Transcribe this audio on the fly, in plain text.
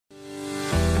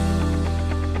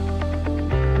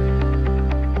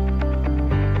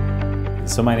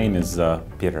So my name is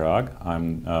Peter Rog.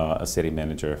 I'm a city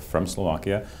manager from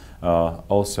Slovakia,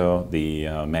 also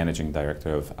the managing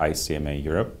director of ICMA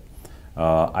Europe.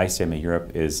 ICMA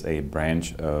Europe is a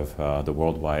branch of the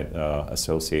Worldwide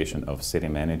Association of City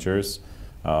Managers.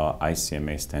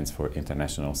 ICMA stands for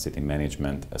International City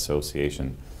Management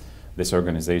Association. This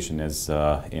organization is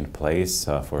in place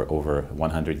for over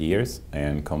 100 years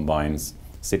and combines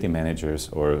city managers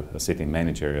or city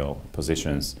managerial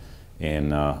positions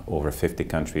in over 50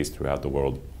 countries throughout the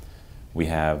world. We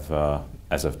have,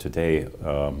 as of today,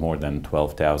 more than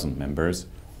 12,000 members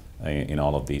in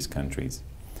all of these countries.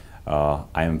 I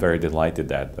am very delighted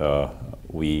that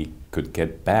we could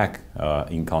get back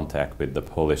in contact with the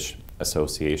Polish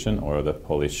Association or the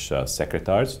Polish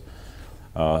Sekretārs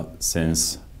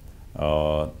since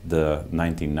the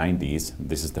 1990s.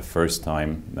 This is the first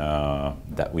time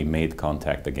that we made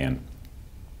contact again.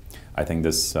 I think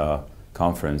this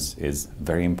conference is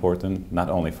very important, not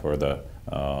only for the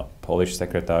Polish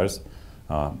Sekretārs,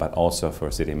 but also for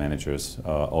city managers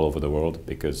all over the world,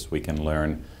 because we can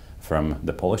learn from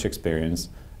the Polish experience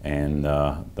and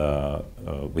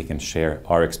we can share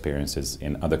our experiences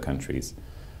in other countries.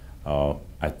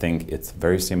 I think it's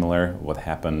very similar what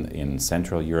happened in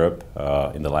Central Europe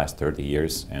in the last 30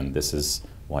 years, and this is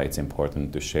why it's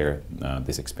important to share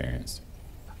this experience.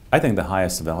 I think the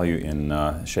highest value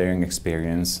in sharing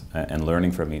experience and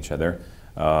learning from each other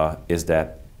is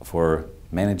that for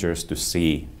managers to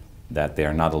see that they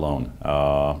are not alone.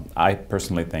 I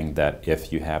personally think that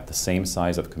if you have the same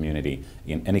size of community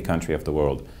in any country of the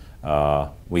world,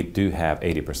 we do have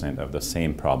 80% of the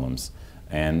same problems.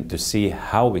 And to see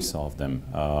how we solve them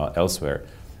elsewhere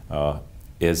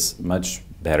is much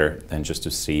better than just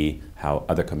to see how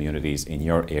other communities in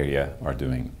your area are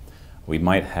doing. We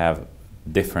might have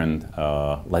different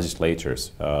legislatures,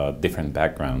 different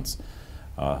backgrounds,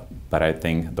 but I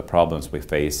think the problems we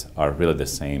face are really the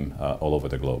same all over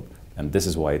the globe. And this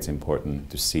is why it's important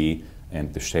to see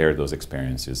and to share those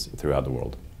experiences throughout the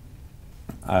world.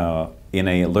 In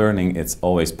a learning, it's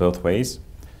always both ways.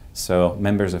 So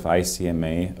members of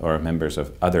ICMA or members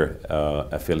of other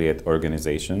affiliate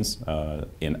organizations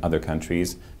in other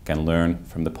countries can learn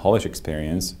from the Polish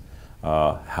experience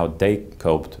how they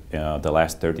coped the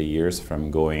last 30 years from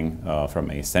going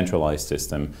from a centralized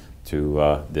system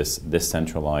to this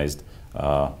decentralized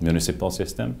municipal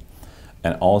system.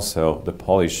 And also the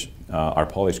our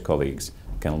Polish colleagues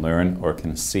can learn or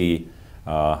can see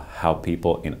how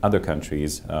people in other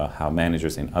countries, how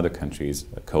managers in other countries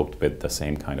coped with the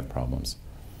same kind of problems.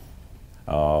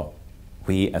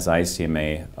 We as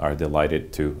ICMA are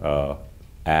delighted to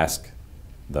ask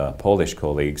the Polish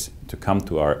colleagues to come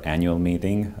to our annual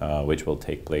meeting, which will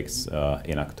take place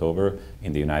in October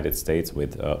in the United States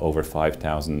with over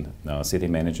 5,000 city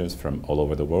managers from all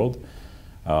over the world.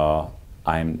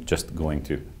 I'm just going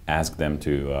to ask them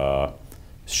to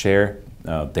share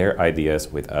their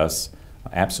ideas with us,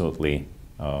 absolutely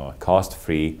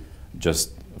cost-free,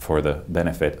 just for the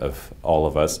benefit of all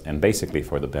of us and basically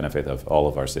for the benefit of all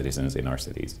of our citizens in our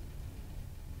cities.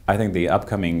 I think the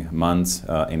upcoming months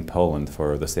in Poland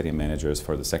for the city managers,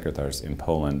 for the secretaries in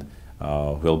Poland,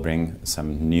 will bring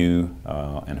some new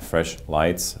and fresh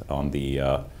lights on the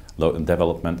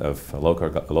development of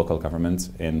local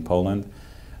governments in Poland.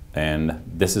 And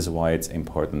this is why it's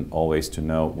important always to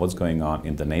know what's going on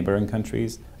in the neighboring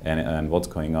countries and what's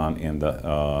going on in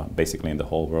the basically in the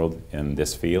whole world in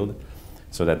this field,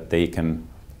 so that they can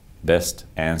best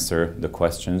answer the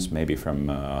questions maybe from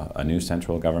a new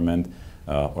central government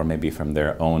or maybe from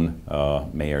their own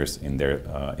mayors in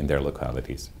their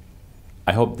localities.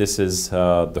 I hope this is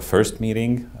the first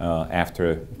meeting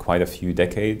after quite a few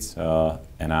decades,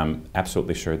 and I'm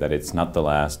absolutely sure that it's not the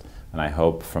last. And I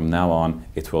hope from now on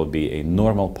it will be a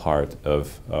normal part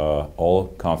of all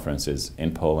conferences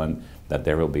in Poland, that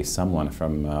there will be someone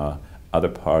from other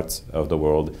parts of the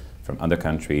world, from other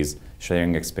countries,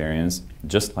 sharing experience,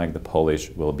 just like the Polish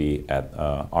will be at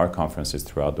our conferences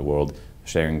throughout the world,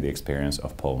 sharing the experience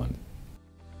of Poland.